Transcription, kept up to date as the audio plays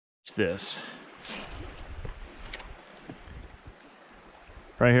this.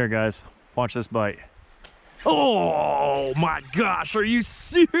 Right here, guys. Watch this bite. Oh my gosh, are you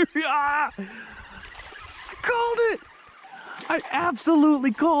serious? I called it. I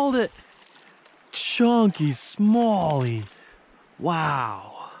absolutely called it. Chunky smally.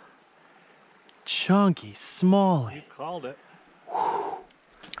 Wow. Chunky smally. You called it. Whew.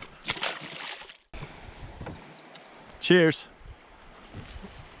 Cheers.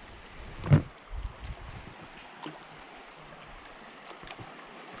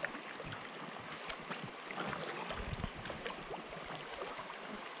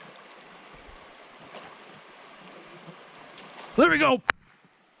 There we go.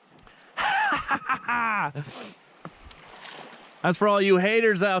 That's for all you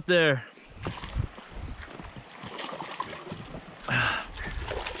haters out there.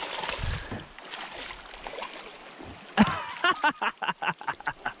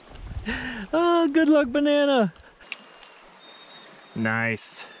 Oh, good luck, banana.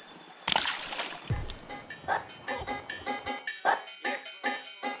 Nice.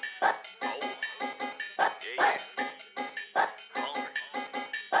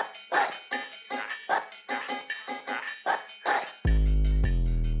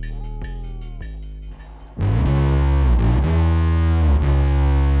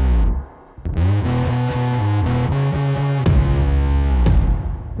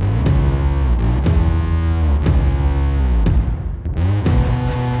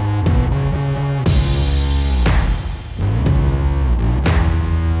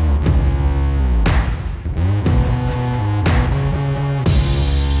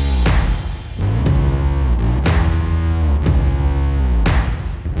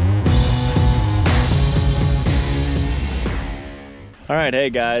 All right, hey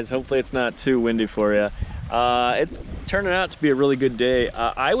guys, hopefully it's not too windy for you. It's turning out to be a really good day.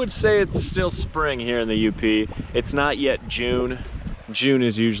 I would say it's still spring here in the UP. It's not yet June. June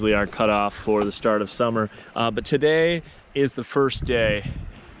is usually our cutoff for the start of summer. But today is the first day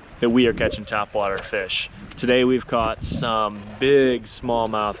that we are catching topwater fish. Today we've caught some big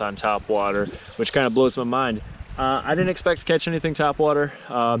smallmouth on topwater, which kind of blows my mind. I didn't expect to catch anything topwater.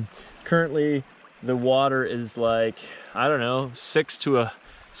 Currently, the water is like, I don't know, 6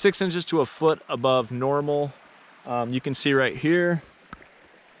 inches to a foot above normal. You can see right here,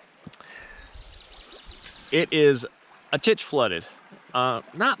 it is a titch flooded.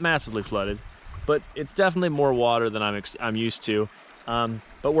 Not massively flooded, but it's definitely more water than I'm used to.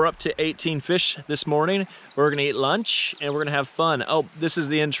 But we're up to 18 fish this morning. We're gonna eat lunch and we're gonna have fun. Oh, this is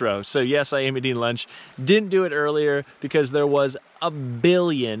the intro. So yes, I am eating lunch. Didn't do it earlier because there was a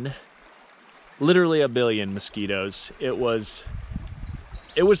billion, literally a billion mosquitoes. It was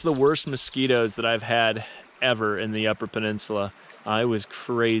the worst mosquitoes that I've had ever in the Upper Peninsula. It was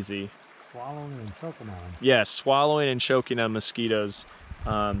crazy. Swallowing and choking on. Yeah, swallowing and choking on mosquitoes.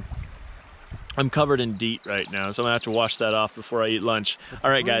 I'm covered in DEET right now, so I'm gonna have to wash that off before I eat lunch. All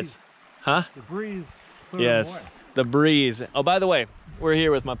right, guys. Huh? The breeze. Yes, the breeze. Oh, by the way, we're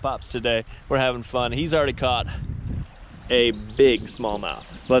here with my pops today. We're having fun. He's already caught a big smallmouth.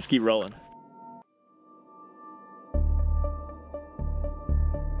 Let's keep rolling.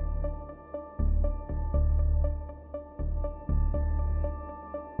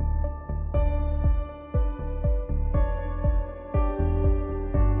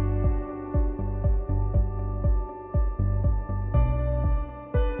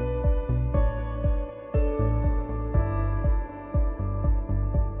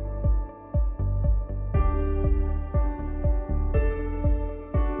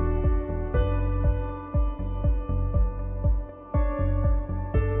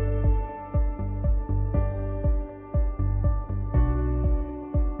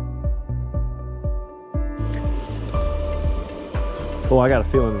 Oh, I got a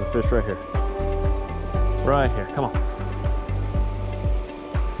feeling there's a fish right here. Right here, come on.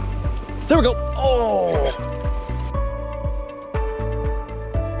 There we go. Oh!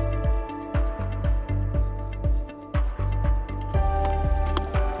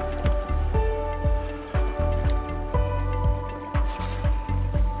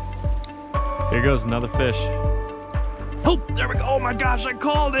 Here goes another fish. Oh, there we go. Oh my gosh, I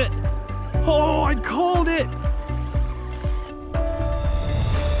called it. Oh, I called it.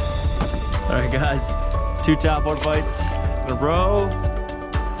 All right, guys, 2 topwater bites in a row.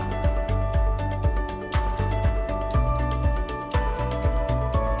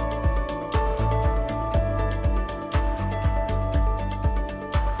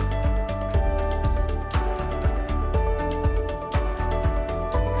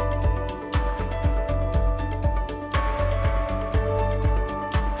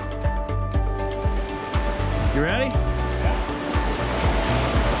 You ready?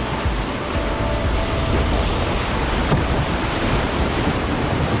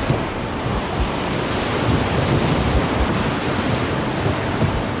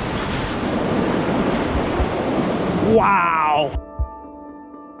 Wow!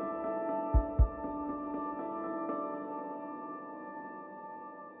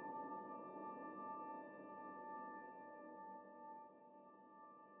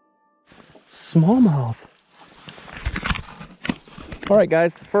 Smallmouth. All right,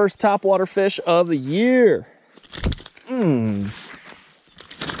 guys, the first topwater fish of the year. Wow,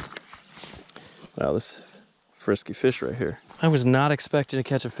 this frisky fish right here. I was not expecting to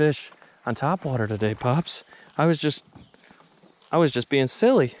catch a fish on topwater today, Pops. I was just being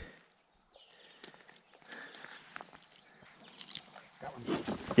silly.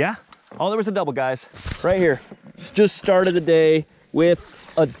 Yeah? Oh, there was a double, guys. Right here. Just started the day with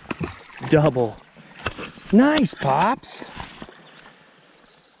a double. Nice, Pops.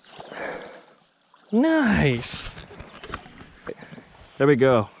 Nice. There we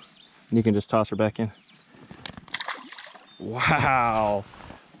go. You can just toss her back in. Wow.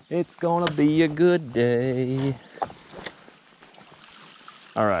 It's gonna be a good day.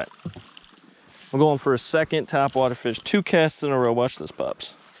 All right. I'm going for a second topwater fish. 2 casts in a row. Watch this,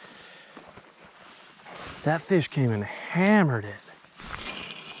 Pops. That fish came and hammered it.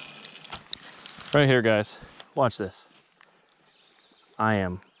 Right here, guys. Watch this. I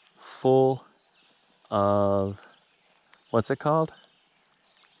am full of, what's it called?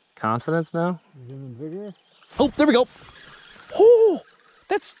 Confidence now? Oh, there we go. Oh,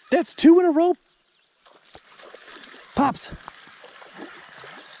 that's 2 in a row. Pops.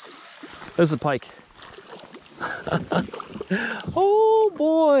 This is a pike. Oh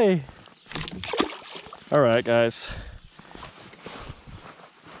boy. All right, guys.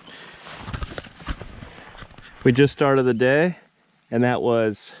 We just started the day, and that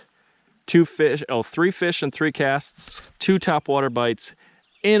was 3 fish and 3 casts, 2 topwater bites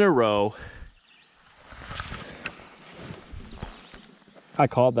in a row. I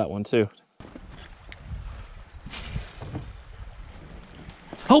called that one too.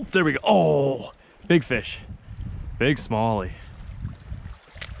 Oh, there we go. Oh, big fish. Big smallie.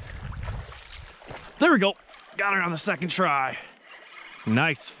 There we go. Got her on the second try.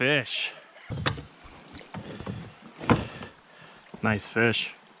 Nice fish. Nice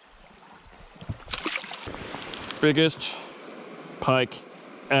fish. Biggest pike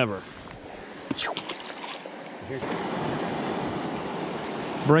ever.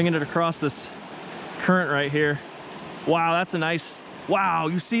 Bringing it across this current right here. Wow, that's a nice, wow,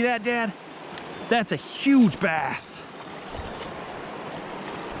 you see that, Dad? That's a huge bass.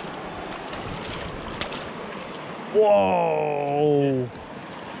 Whoa.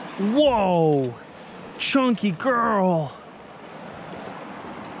 Whoa. Chunky girl.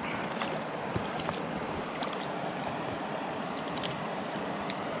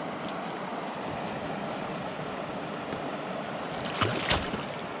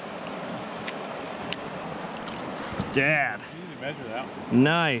 Dad. You need to measure that one.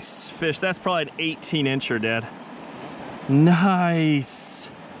 Nice fish. That's probably an 18-incher, Dad.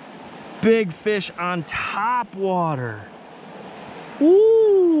 Nice. Big fish on top water.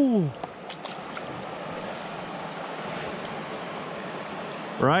 Woo.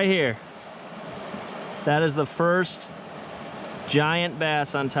 Right here. That is the first giant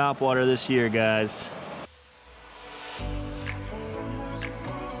bass on top water this year, guys.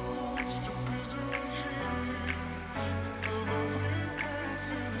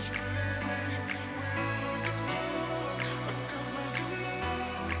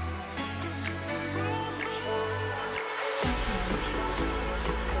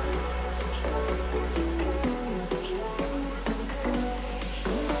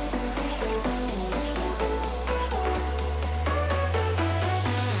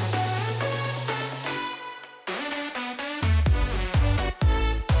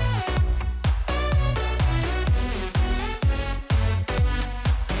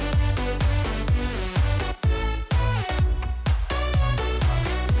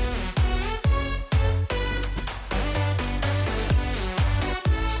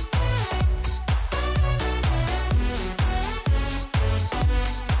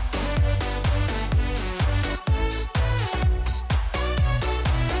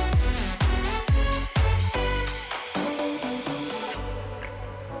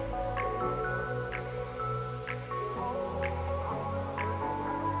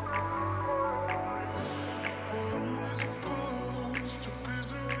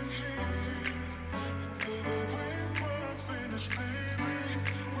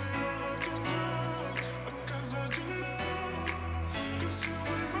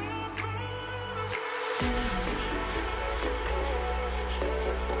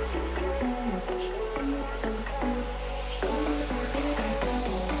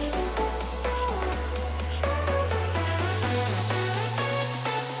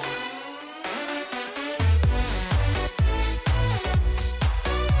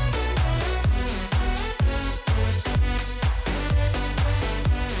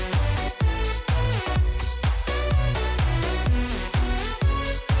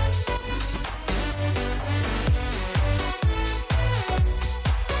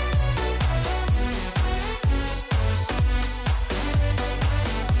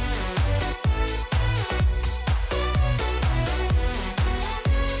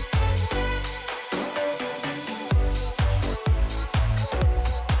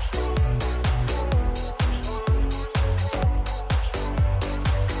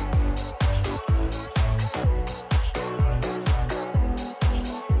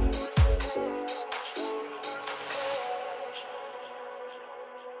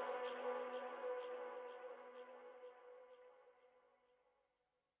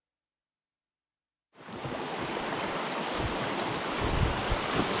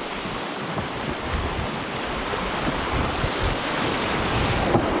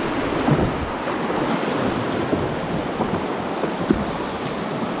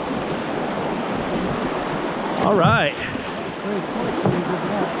 All right. Very quick when you did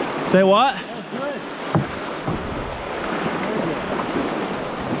that. Say what? That was good.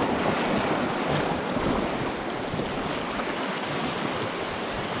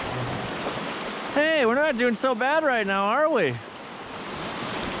 Hey, we're not doing so bad right now, are we?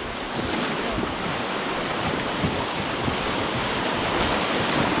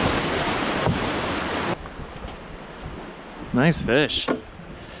 Nice fish.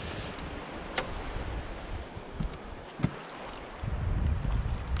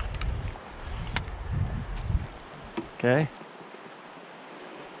 Okay.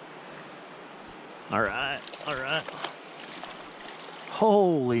 All right, all right.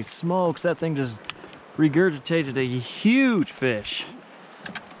 Holy smokes, that thing just regurgitated a huge fish.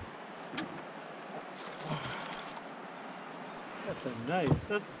 That's a nice.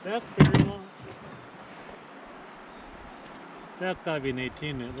 That's bigger one. That's gotta be an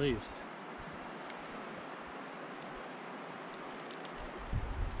 18 at least.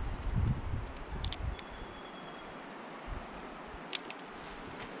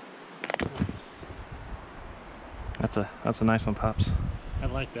 That's a nice one, Pops. I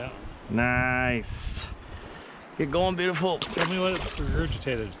like that one. Nice. Get going, beautiful. Tell me what it's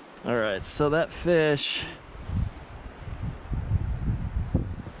regurgitated. All right, so that fish.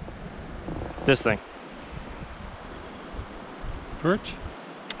 This thing. Perch?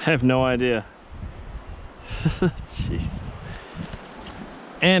 I have no idea. Jeez.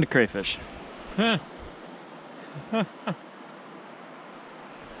 And a crayfish. And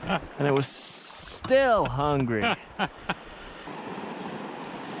it was still hungry.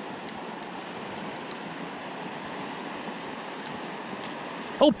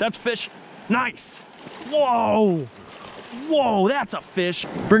 Oh, that's fish. Nice. Whoa. Whoa, that's a fish.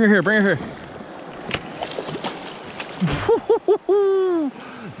 Bring her here, bring her here.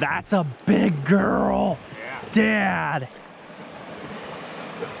 That's a big girl. Yeah. Dad.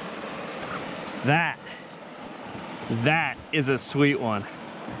 That is a sweet one.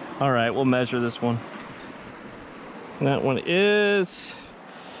 All right, we'll measure this one. That one is,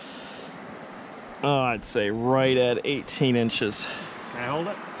 oh, I'd say right at 18 inches. Can I hold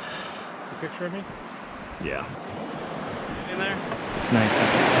it? A picture of me? Yeah. In there? Nice.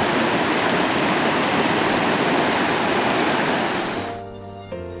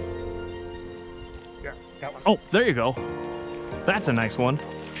 Yeah, got one. Oh, there you go. That's a nice one.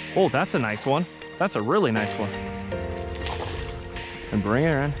 Oh, that's a nice one. That's a really nice one. And bring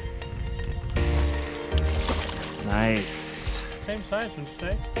her in. Nice. Same size, would you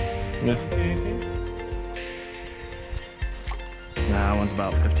say? Yeah. 18? Nah, that one's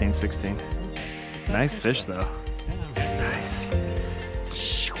about 15, 16. Nice fish though. Yeah. Nice. I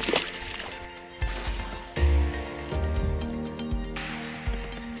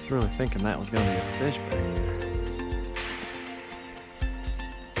was really thinking that was gonna be a fish back there.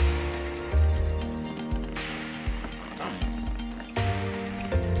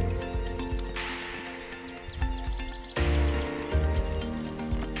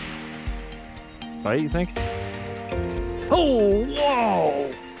 Bite, you think? Oh,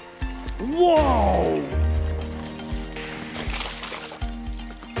 whoa! Whoa!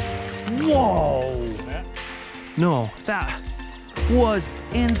 Whoa! That? No, that was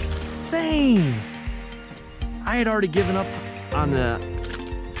insane. I had already given up on that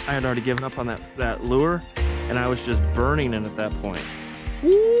lure, and I was just burning it at that point.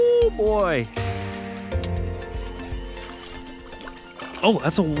 Woo, boy! Oh,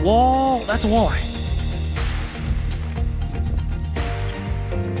 that's a wall. That's a walleye.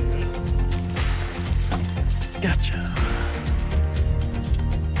 Gotcha.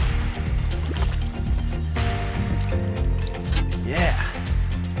 Yeah.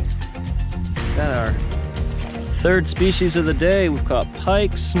 Got our third species of the day. We've caught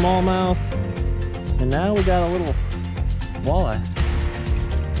pike, smallmouth, and now we got a little walleye.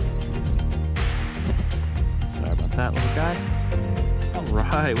 Sorry about that, little guy. All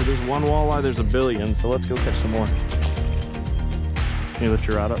right, well, there's one walleye, there's a billion, so let's go catch some more. Can you lift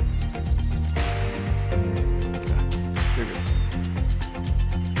your rod up? You're good.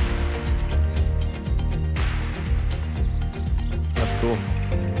 That's cool.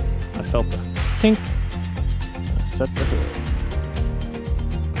 I felt the tink. I set the hook.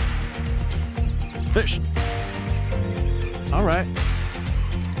 Fish. All right.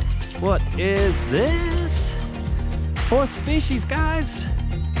 What is this? Fourth species, guys.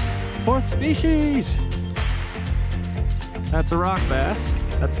 Fourth species. That's a rock bass.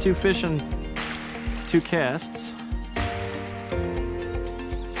 That's 2 fish and 2 casts.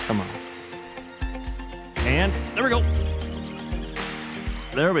 Come on. And there we go.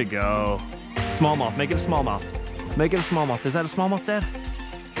 There we go. Smallmouth, make it a smallmouth. Make it a smallmouth. Is that a smallmouth, Dad?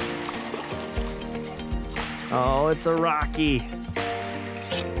 Oh, it's a Rocky.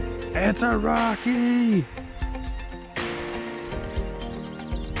 It's a Rocky.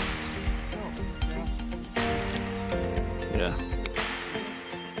 Yeah.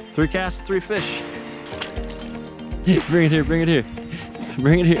 3 casts, 3 fish. Bring it here, bring it here.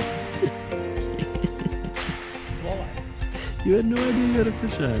 Bring it here. You had no idea you had a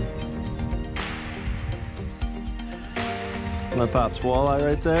fish on. It's my Pop's walleye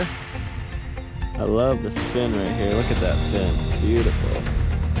right there. I love this fin right here. Look at that fin. Beautiful.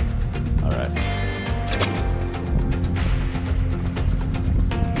 All right.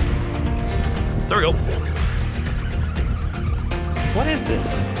 There we go. What is this?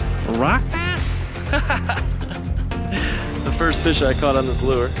 A rock bass? The first fish I caught on this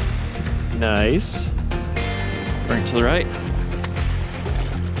lure. Nice. Bring it to the right.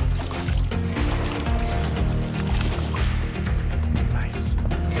 Nice.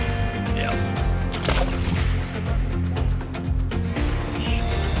 Yeah.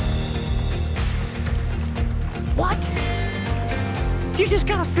 What? You just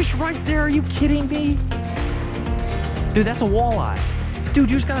got a fish right there? Are you kidding me? Dude, that's a walleye. Dude,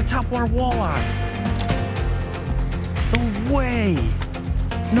 you just got a topwater walleye. No way.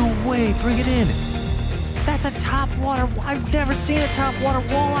 No way, bring it in. That's a topwater, I've never seen a topwater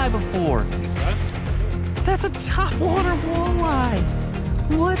walleye before. That's a topwater walleye.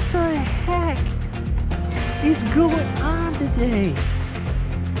 What the heck is going on today?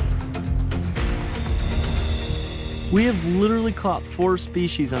 We have literally caught 4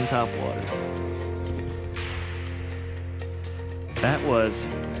 species on topwater. That was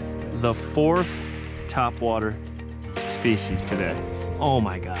the 4th topwater species today. Oh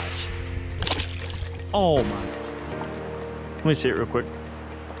my gosh. Oh my. Let me see it real quick.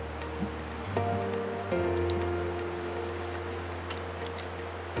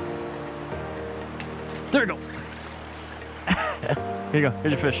 There you go. Here you go,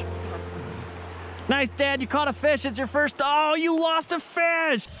 here's your fish. Nice, Dad, you caught a fish. It's your first. Oh, you lost a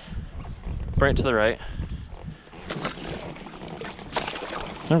fish. Bring it to the right.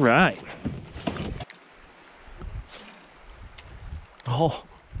 All right. Oh.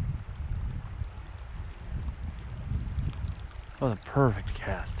 That was a perfect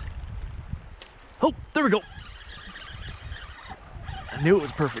cast. Oh, there we go. I knew it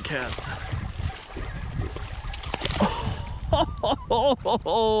was a perfect cast.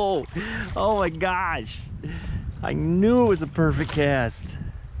 Oh my gosh. I knew it was a perfect cast.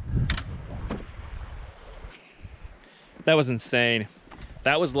 That was insane.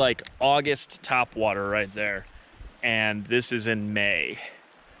 That was like August topwater right there. And this is in May.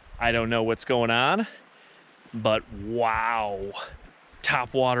 I don't know what's going on, but wow.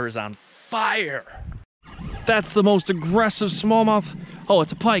 Topwater is on fire. That's the most aggressive smallmouth. Oh,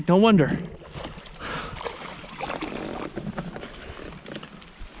 it's a pike, no wonder.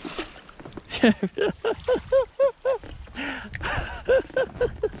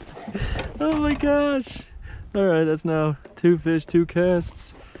 Oh my gosh. All right, that's now 2 fish, 2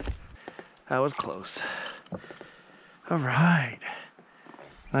 casts. That was close. All right.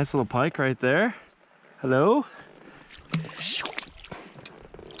 Nice little pike right there. Hello.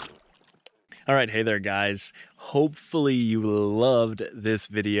 All right, hey there guys. Hopefully you loved this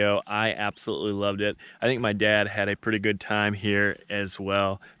video. I absolutely loved it. I think my dad had a pretty good time here as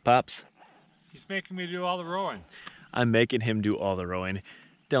well. Pops? He's making me do all the rowing. I'm making him do all the rowing.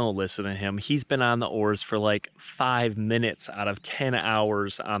 Don't listen to him. He's been on the oars for like 5 minutes out of 10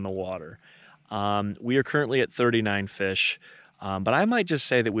 hours on the water. We are currently at 39 fish, but I might just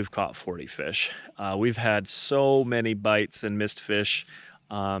say that we've caught 40 fish. We've had so many bites and missed fish.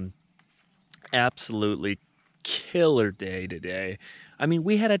 Absolutely killer day today. I mean,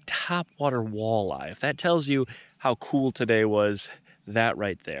 we had a topwater walleye. If that tells you how cool today was, that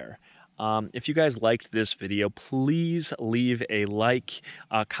right there. If you guys liked this video, please leave a like,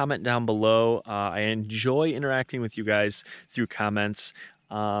 comment down below. I enjoy interacting with you guys through comments.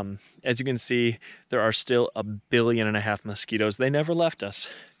 As you can see, there are still 1.5 billion mosquitoes. They never left us.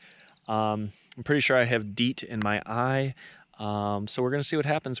 I'm pretty sure I have DEET in my eye. So we're going to see what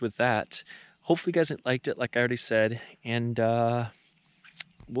happens with that. Hopefully you guys liked it, like I already said. And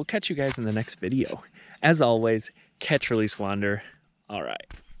we'll catch you guys in the next video. As always, catch, release, wander. All right.